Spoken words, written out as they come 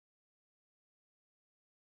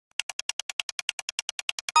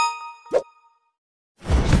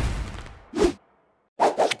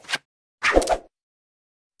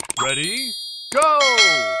Ready, go!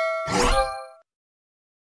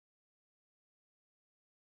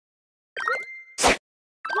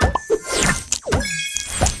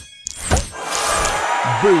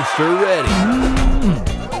 Booster ready.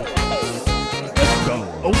 Let's go.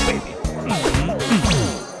 Oh, baby.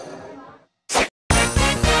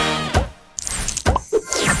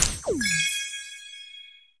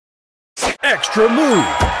 Extra move.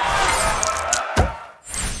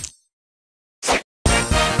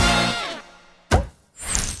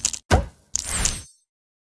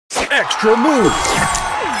 Extra move.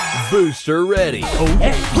 Booster ready. Oh,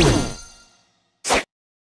 yeah.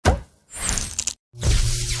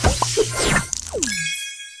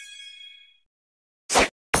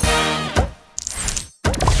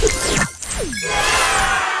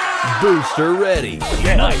 Booster ready.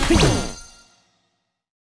 Yeah, nice.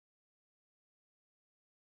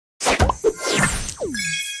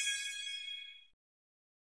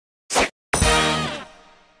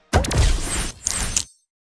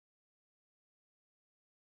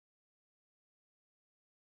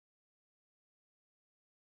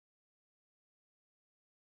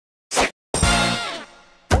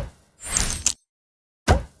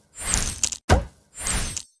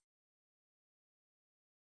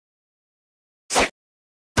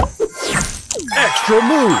 Extra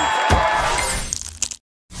move.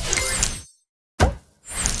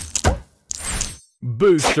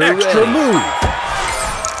 Booster Extra ready. Move.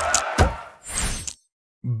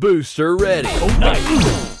 Booster ready. Oh, nice.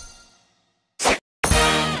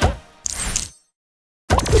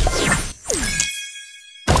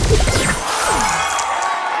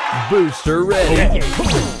 Booster ready. Oh,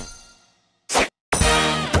 yeah.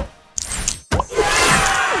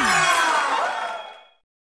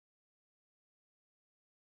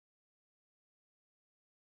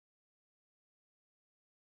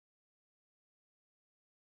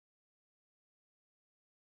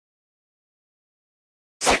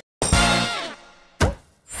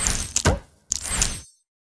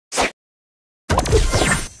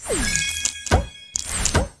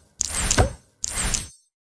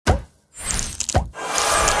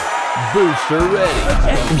 Booster ready.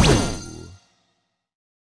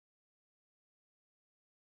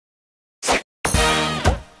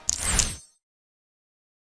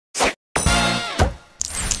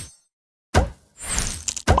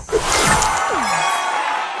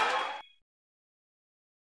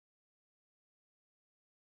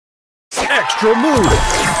 Extra move.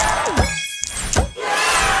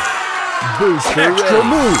 Booster Extra ready.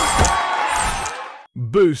 move.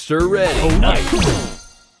 Booster ready. Oh, nice.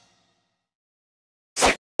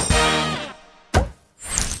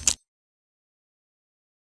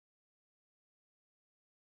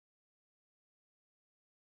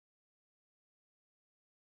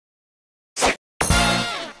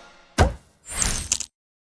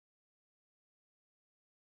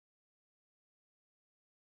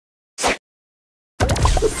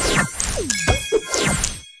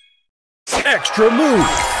 Extra move.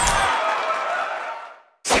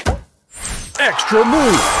 Extra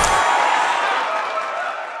move.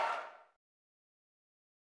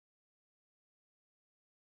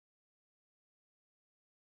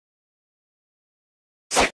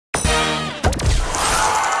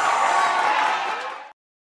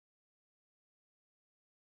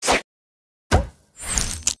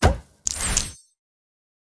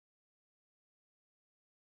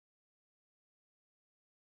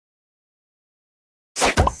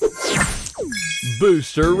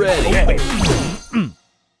 Booster ready. Yeah.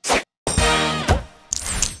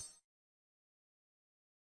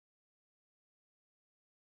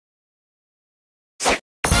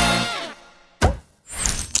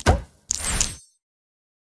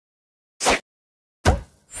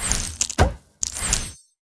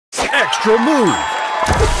 Extra move.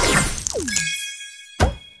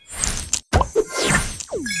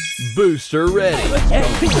 Booster ready.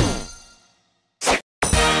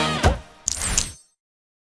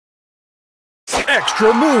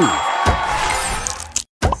 Extra move.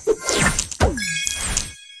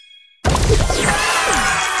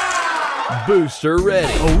 Booster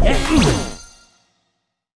ready. Oh, yeah.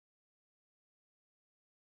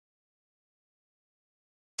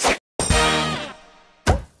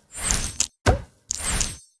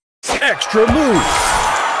 Extra move.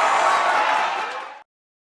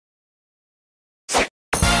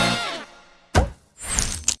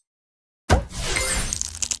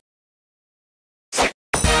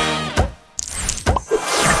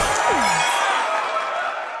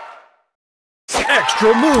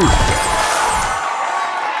 Extra move.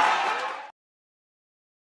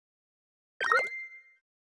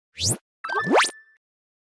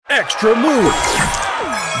 Extra move!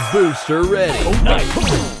 Booster ready! Oh, nice!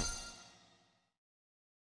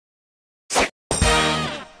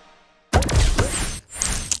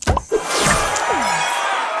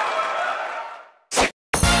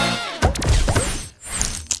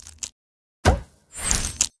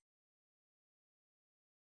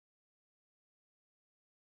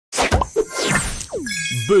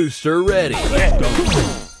 Booster ready! Let's go!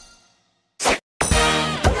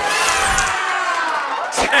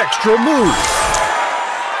 Extra move!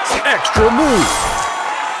 Extra move!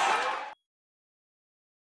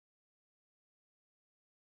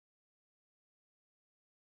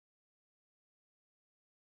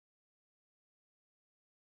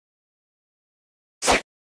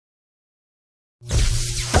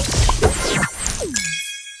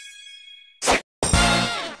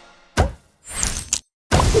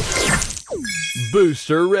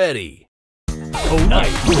 Booster ready! Oh,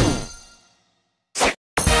 nice!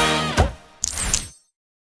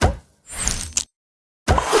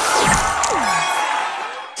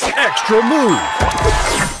 Extra move!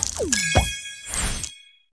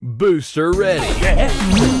 Booster ready! Yeah.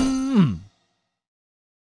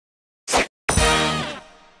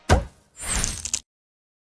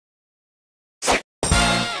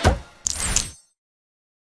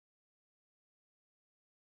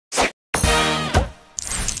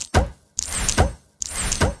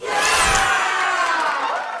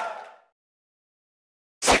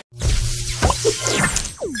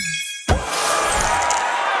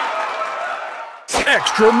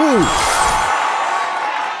 Extra move!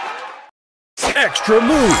 Extra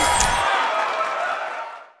move!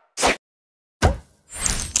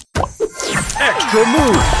 Extra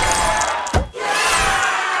move!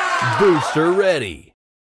 Booster ready!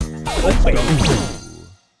 Let's go!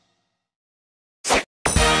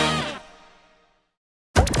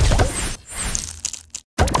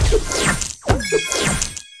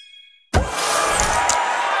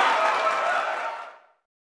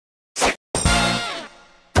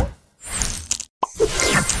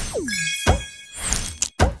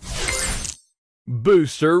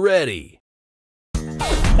 Booster ready!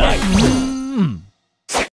 Nice!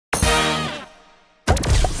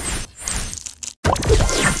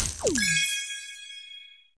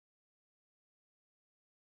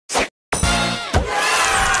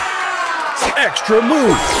 Extra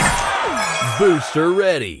move! Booster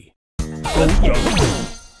ready! Let's go!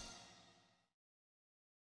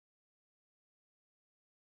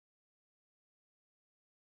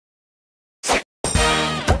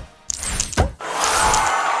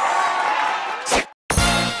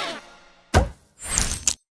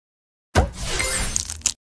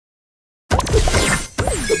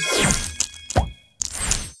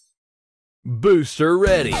 Booster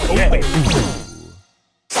ready! Yeah.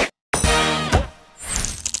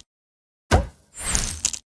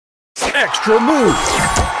 Extra move!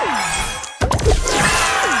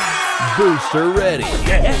 Booster ready!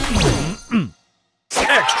 Yeah.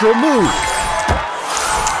 Extra move!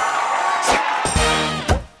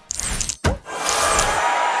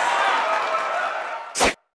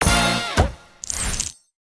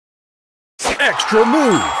 Extra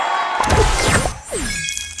move!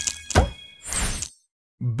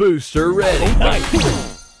 Booster ready! Oh, nice!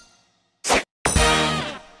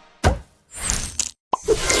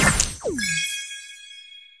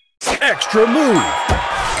 Extra move!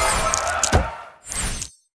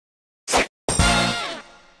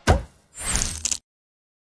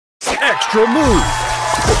 Extra move!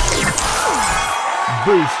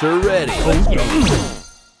 Booster ready! Let's go!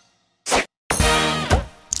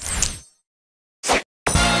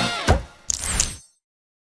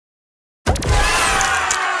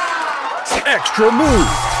 Extra move!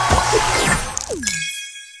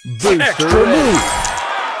 Booster Extra ready!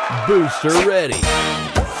 Booster ready!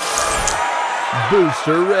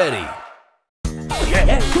 Booster ready!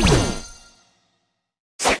 Yeah.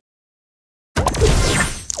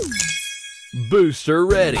 Booster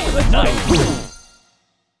ready! Nice!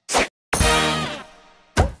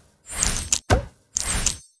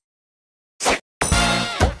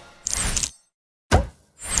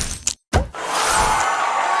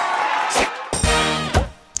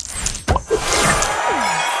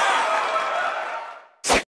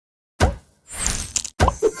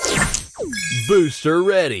 Booster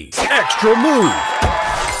ready! Extra move!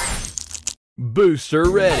 Booster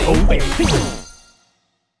ready! Oh, wait.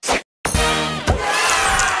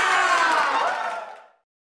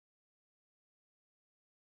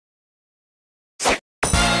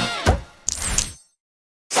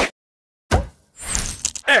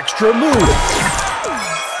 Extra move!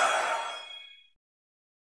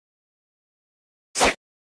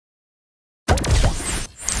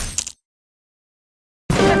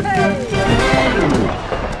 Hey!